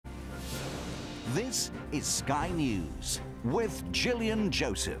This is Sky News with Gillian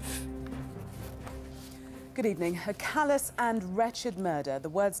Joseph. Good evening. A callous and wretched murder. The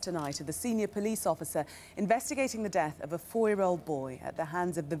words tonight of the senior police officer investigating the death of a 4-year-old boy at the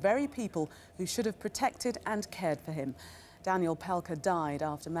hands of the very people who should have protected and cared for him. Daniel Pelka died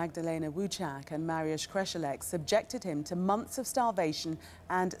after Magdalena Wuchak and Mariusz Kreszelek subjected him to months of starvation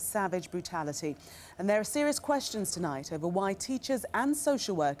and savage brutality. And there are serious questions tonight over why teachers and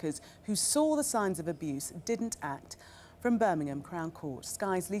social workers who saw the signs of abuse didn't act. From Birmingham Crown Court,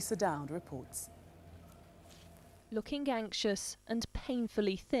 Sky's Lisa Dowd reports. Looking anxious and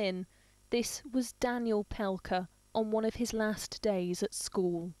painfully thin, this was Daniel Pelka on one of his last days at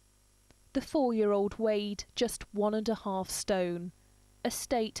school. The 4-year-old weighed just 1.5 stone, a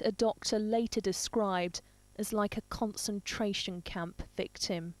state a doctor later described as like a concentration camp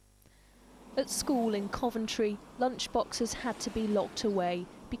victim. At school in Coventry, lunchboxes had to be locked away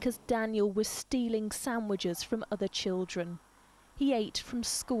because Daniel was stealing sandwiches from other children. He ate from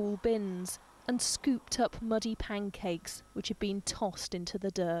school bins and scooped up muddy pancakes which had been tossed into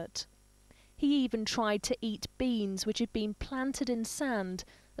the dirt. He even tried to eat beans which had been planted in sand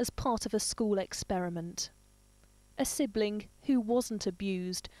as part of a school experiment. A sibling who wasn't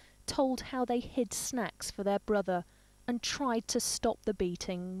abused told how they hid snacks for their brother and tried to stop the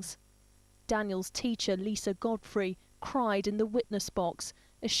beatings. Daniel's teacher, Lisa Godfrey, cried in the witness box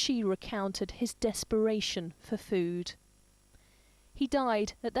as she recounted his desperation for food. He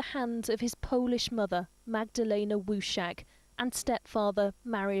died at the hands of his Polish mother, Magdalena Wuchak, and stepfather,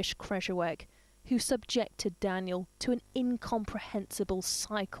 Mariusz Kreszelek, who subjected Daniel to an incomprehensible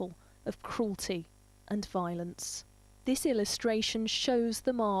cycle of cruelty and violence. This illustration shows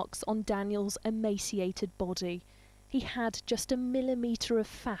the marks on Daniel's emaciated body. He had just 1 millimetre of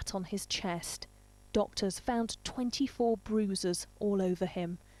fat on his chest. Doctors found 24 bruises all over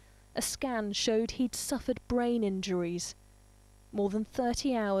him. A scan showed he'd suffered brain injuries. More than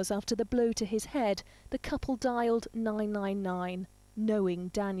 30 hours after the blow to his head, the couple dialed 999, knowing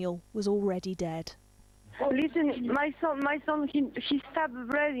Daniel was already dead. Oh, listen, my son, he stopped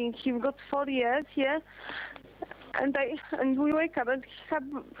breathing. He got 4 years, yeah. And we wake up and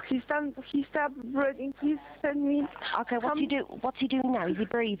he stopped breathing. He sent me. Okay, what's he doing now? Is he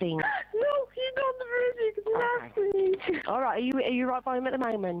breathing? No, he's not breathing. Nothing. All right, are you right by him at the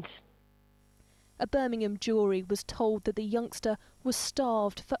moment? A Birmingham jury was told that the youngster was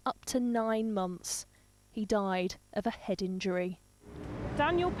starved for up to 9 months. He died of a head injury.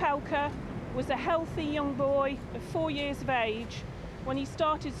 Daniel Pelka was a healthy young boy of 4 years of age when he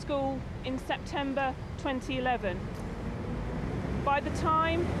started school in September 2011. By the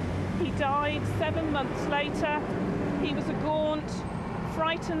time he died 7 months later, he was a gaunt,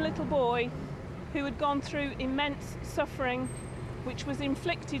 frightened little boy who had gone through immense suffering which was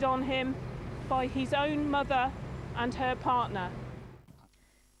inflicted on him by his own mother and her partner.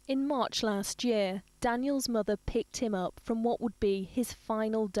 In March last year, Daniel's mother picked him up from what would be his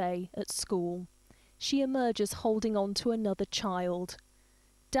final day at school. She emerges holding on to another child.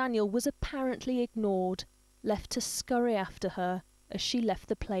 Daniel was apparently ignored, left to scurry after her as she left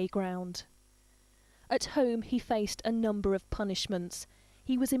the playground. At home, he faced a number of punishments.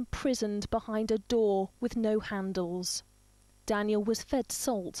 He was imprisoned behind a door with no handles. Daniel was fed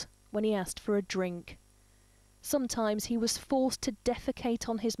salt when he asked for a drink. Sometimes he was forced to defecate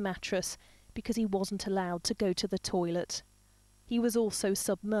on his mattress because he wasn't allowed to go to the toilet. He was also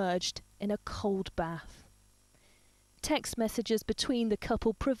submerged in a cold bath. Text messages between the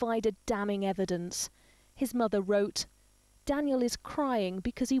couple provided damning evidence. His mother wrote, "Daniel is crying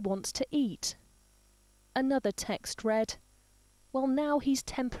because he wants to eat." Another text read, "Well, now he's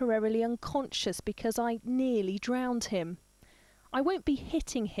temporarily unconscious because I nearly drowned him. I won't be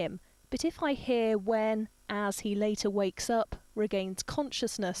hitting him, but if I hear when, as he later wakes up, regains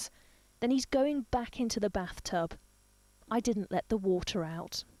consciousness, then he's going back into the bathtub. I didn't let the water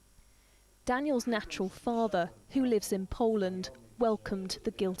out." Daniel's natural father, who lives in Poland, welcomed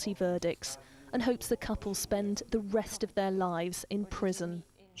the guilty verdicts and hopes the couple spend the rest of their lives in prison.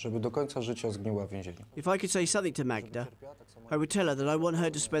 If I could say something to Magda, I would tell her that I want her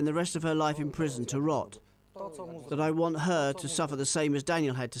to spend the rest of her life in prison to rot. That I want her to suffer the same as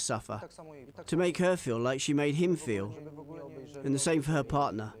Daniel had to suffer, to make her feel like she made him feel, and the same for her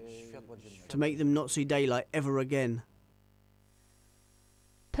partner, to make them not see daylight ever again.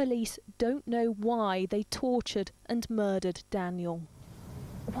 Police don't know why they tortured and murdered Daniel.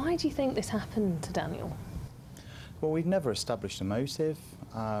 Why do you think this happened to Daniel? Well, we've never established a motive,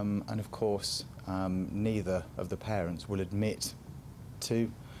 and of course, neither of the parents will admit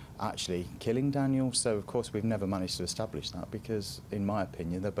to actually killing Daniel, so of course we've never managed to establish that because, in my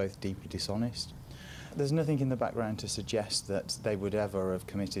opinion, they're both deeply dishonest. There's nothing in the background to suggest that they would ever have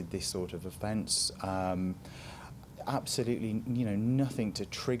committed this sort of offence. Absolutely, nothing to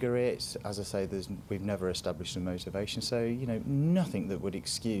trigger it. As I say, we've never established a motivation, so, nothing that would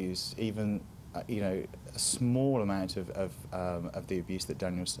excuse even, a small amount of the abuse that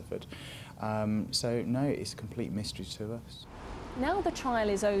Daniel suffered. So, no, it's a complete mystery to us. Now the trial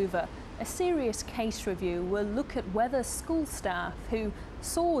is over, a serious case review will look at whether school staff who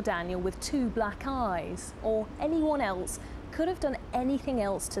saw Daniel with 2 black eyes, or anyone else, could have done anything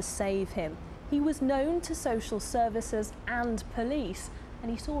else to save him. He was known to social services and police, and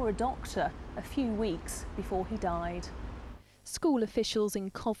he saw a doctor a few weeks before he died. School officials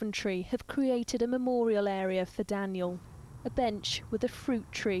in Coventry have created a memorial area for Daniel, a bench with a fruit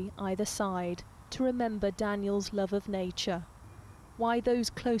tree either side to remember Daniel's love of nature. Why those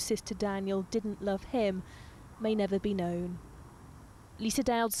closest to Daniel didn't love him may never be known. Lisa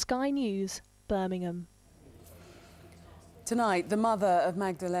Dowd, Sky News, Birmingham. Tonight, the mother of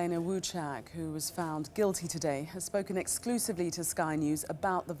Magdalena Łuczak, who was found guilty today, has spoken exclusively to Sky News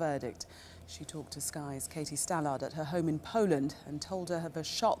about the verdict. She talked to Sky's Katie Stallard at her home in Poland and told her of her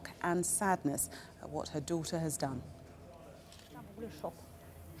shock and sadness at what her daughter has done.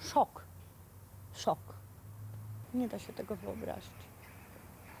 Szok. Szok. Nie da się tego wyobrazić.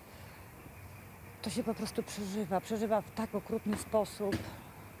 To się po prostu przeżywa w tak okrutny sposób.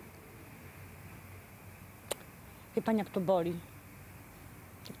 Wie pani, jak to boli?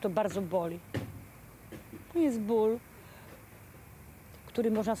 Jak to bardzo boli. To jest ból,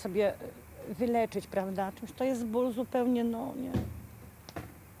 który można sobie wyleczyć, prawda? Czymś to jest ból zupełnie, nie.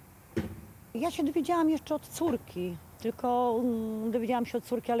 Ja się dowiedziałam jeszcze od córki, tylko dowiedziałam się od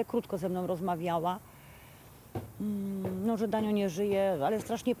córki, ale krótko ze mną rozmawiała. Że Daniel nie żyje, ale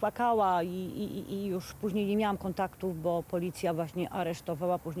strasznie płakała i już później nie miałam kontaktów, bo policja właśnie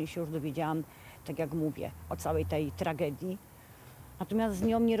aresztowała. Później się już dowiedziałam, tak jak mówię, o całej tej tragedii. Natomiast z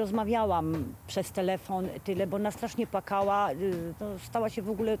nią nie rozmawiałam przez telefon tyle, bo ona strasznie płakała. Stała się w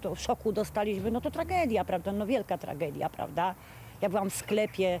ogóle, to szoku dostaliśmy, to tragedia, prawda, wielka tragedia, prawda. Ja byłam w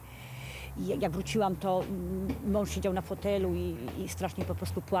sklepie i jak wróciłam, to mąż siedział na fotelu i strasznie po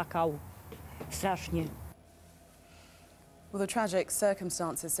prostu płakał, strasznie. Well, the tragic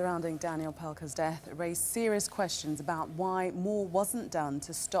circumstances surrounding Daniel Pelka's death raise serious questions about why more wasn't done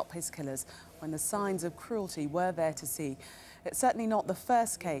to stop his killers when the signs of cruelty were there to see. It's certainly not the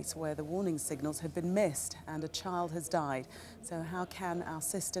first case where the warning signals have been missed and a child has died. So how can our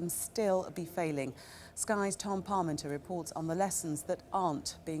system still be failing? Sky's Tom Parmenter reports on the lessons that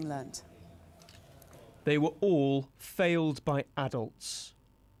aren't being learnt. They were all failed by adults.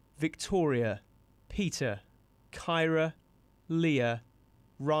 Victoria, Peter, Kyra, Leah,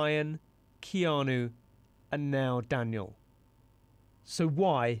 Ryan, Keanu, and now Daniel. So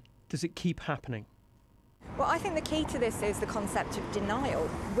why does it keep happening? Well, I think the key to this is the concept of denial.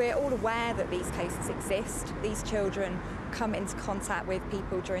 We're all aware that these cases exist. These children come into contact with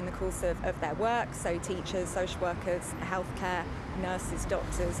people during the course of their work, so teachers, social workers, healthcare, nurses,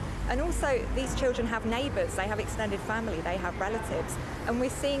 doctors. And also, these children have neighbours, they have extended family, they have relatives. And we're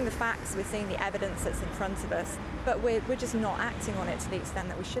seeing the facts, we're seeing the evidence that's in front of us, but we're just not acting on it to the extent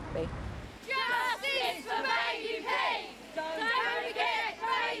that we should be. Justice for Baby P! Don't forget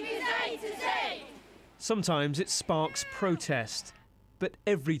babies A to Z! Sometimes it sparks protest, but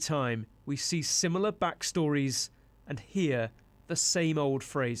every time we see similar backstories and hear the same old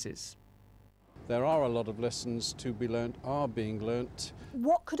phrases. There are a lot of lessons to be learnt, are being learnt.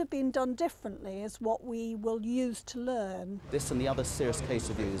 What could have been done differently is what we will use to learn. This and the other serious case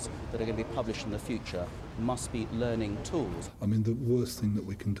reviews that are going to be published in the future must be learning tools. I mean, the worst thing that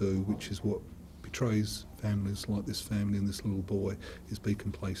we can do, which is what betrays families like this family and this little boy, is be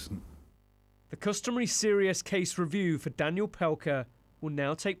complacent. The customary serious case review for Daniel Pelka will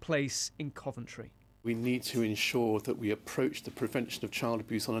now take place in Coventry. We need to ensure that we approach the prevention of child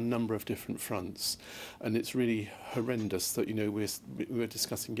abuse on a number of different fronts, and it's really horrendous that we're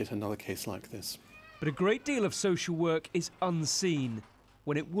discussing yet another case like this. But a great deal of social work is unseen.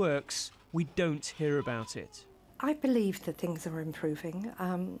 When it works, we don't hear about it. I believe that things are improving.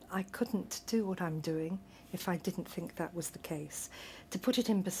 I couldn't do what I'm doing if I didn't think that was the case. To put it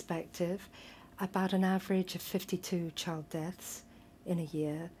in perspective, about an average of 52 child deaths in a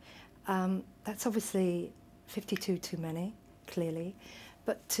year. That's obviously 52 too many, clearly,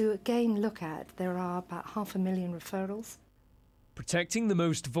 but to again look at, there are about 500,000 referrals. Protecting the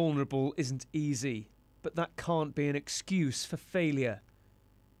most vulnerable isn't easy, but that can't be an excuse for failure.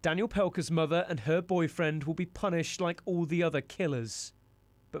 Daniel Pelka's mother and her boyfriend will be punished like all the other killers.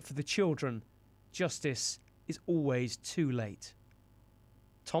 But for the children, justice is always too late.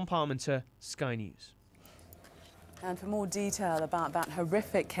 Tom Parmenter, Sky News. And for more detail about that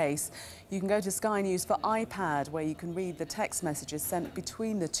horrific case, you can go to Sky News for iPad, where you can read the text messages sent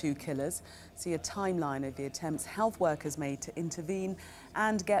between the two killers, see a timeline of the attempts health workers made to intervene,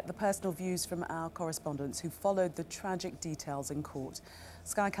 and get the personal views from our correspondents who followed the tragic details in court.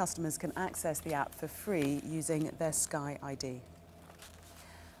 Sky customers can access the app for free using their Sky ID.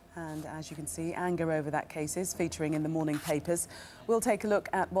 And as you can see, anger over that case is featuring in the morning papers. We'll take a look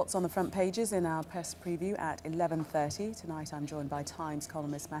at what's on the front pages in our press preview at 11:30. Tonight I'm joined by Times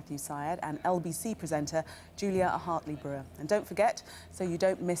columnist Matthew Syed and LBC presenter Julia Hartley-Brewer. And don't forget, so you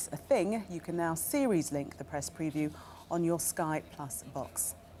don't miss a thing, you can now series link the press preview on your Sky Plus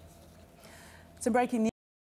box. Some breaking news.